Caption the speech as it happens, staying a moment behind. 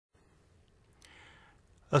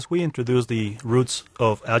As we introduce the roots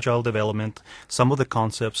of Agile development, some of the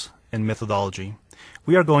concepts and methodology,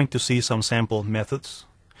 we are going to see some sample methods,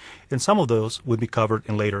 and some of those will be covered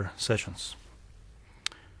in later sessions.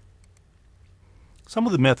 Some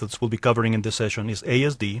of the methods we'll be covering in this session is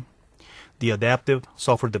ASD, the Adaptive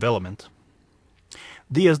Software Development,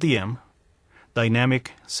 DSDM,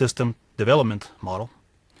 Dynamic System Development Model,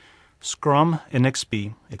 SCRUM and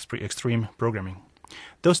XP, Extreme Programming.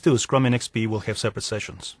 Those two, SCRUM and XP, will have separate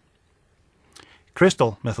sessions.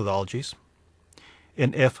 Crystal Methodologies,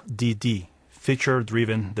 and FDD,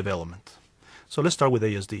 Feature-Driven Development. So let's start with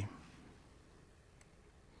ASD.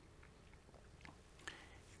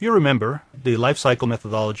 If you remember the lifecycle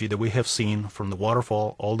methodology that we have seen from the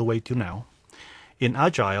waterfall all the way to now, in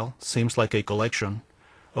Agile seems like a collection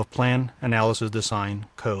of plan, analysis, design,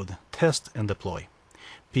 code, test, and deploy,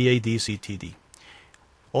 PADCTD.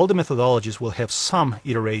 All the methodologies will have some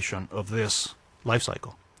iteration of this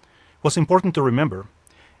lifecycle. What's important to remember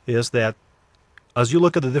is that as you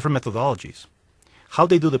look at the different methodologies, how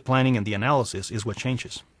they do the planning and the analysis is what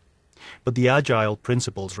changes. But the Agile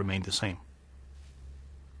principles remain the same.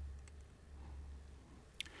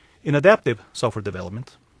 In adaptive software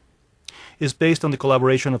development, is based on the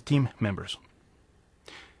collaboration of team members.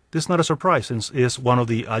 This is not a surprise since it is one of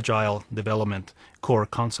the Agile development core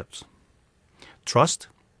concepts. Trust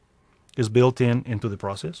is built into the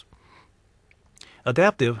process.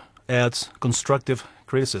 Adaptive adds constructive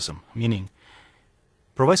criticism, meaning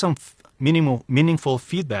provide some meaningful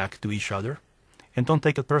feedback to each other and don't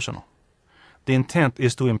take it personal. The intent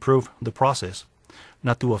is to improve the process,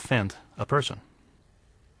 not to offend a person.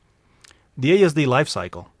 The ASD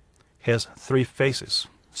lifecycle has three phases: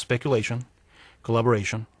 speculation,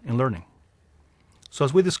 collaboration, and learning. So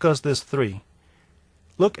as we discuss these three,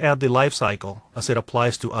 look at the life cycle as it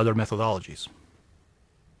applies to other methodologies.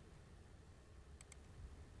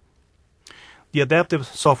 The adaptive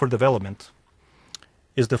software development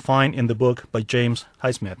is defined in the book by James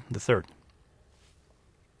Highsmith III.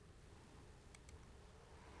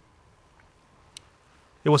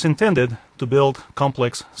 It was intended to build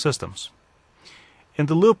complex systems. And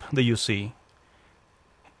the loop that you see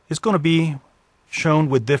is going to be shown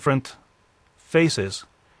with different phases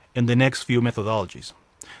in the next few methodologies.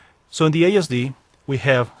 So in the ASD, we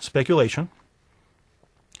have speculation,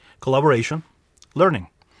 collaboration, learning,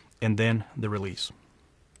 and then the release.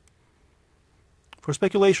 For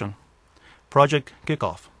speculation, project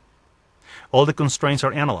kickoff. All the constraints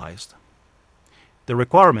are analyzed. The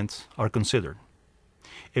requirements are considered.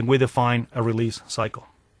 And we define a release cycle.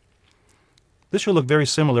 This should look very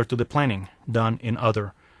similar to the planning done in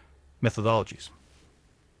other methodologies.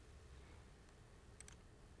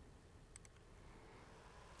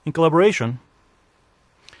 In collaboration,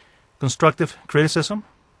 constructive criticism,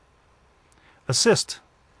 assist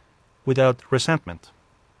without resentment.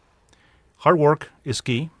 Hard work is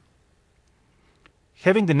key.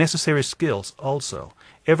 Having the necessary skills also.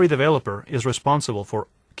 Every developer is responsible for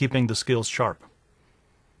keeping the skills sharp.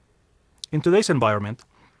 In today's environment,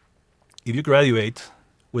 if you graduate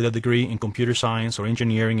with a degree in computer science or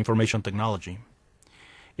engineering information technology,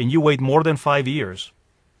 and you wait more than 5 years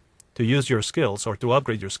to use your skills or to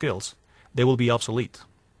upgrade your skills, they will be obsolete.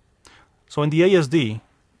 So in the ASD,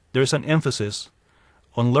 there is an emphasis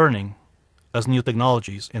on learning as new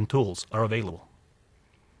technologies and tools are available.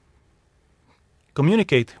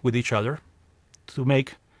 Communicate with each other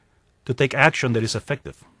to take action that is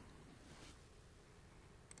effective.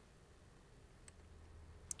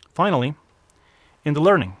 Finally, in the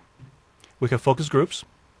learning, we have focus groups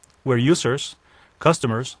where users,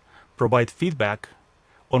 customers, provide feedback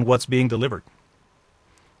on what's being delivered.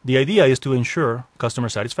 The idea is to ensure customer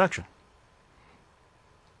satisfaction.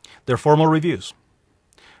 There are formal reviews.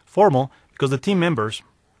 Formal because the team members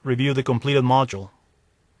review the completed module.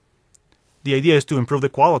 The idea is to improve the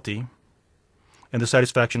quality and the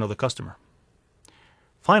satisfaction of the customer.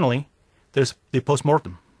 Finally, there's the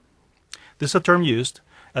postmortem. This is a term used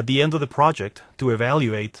at the end of the project to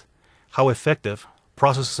evaluate how effective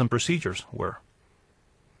processes and procedures were.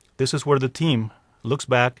 This is where the team looks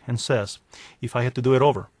back and says, if I had to do it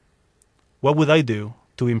over, what would I do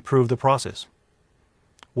to improve the process?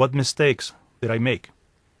 What mistakes did I make?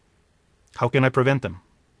 How can I prevent them?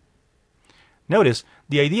 Notice,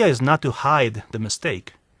 the idea is not to hide the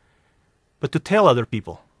mistake, but to tell other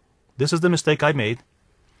people, this is the mistake I made,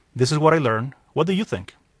 this is what I learned, what do you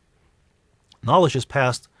think? Knowledge is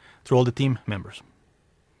passed through all the team members.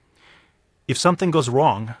 If something goes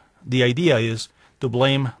wrong, the idea is to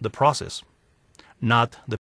blame the process, not the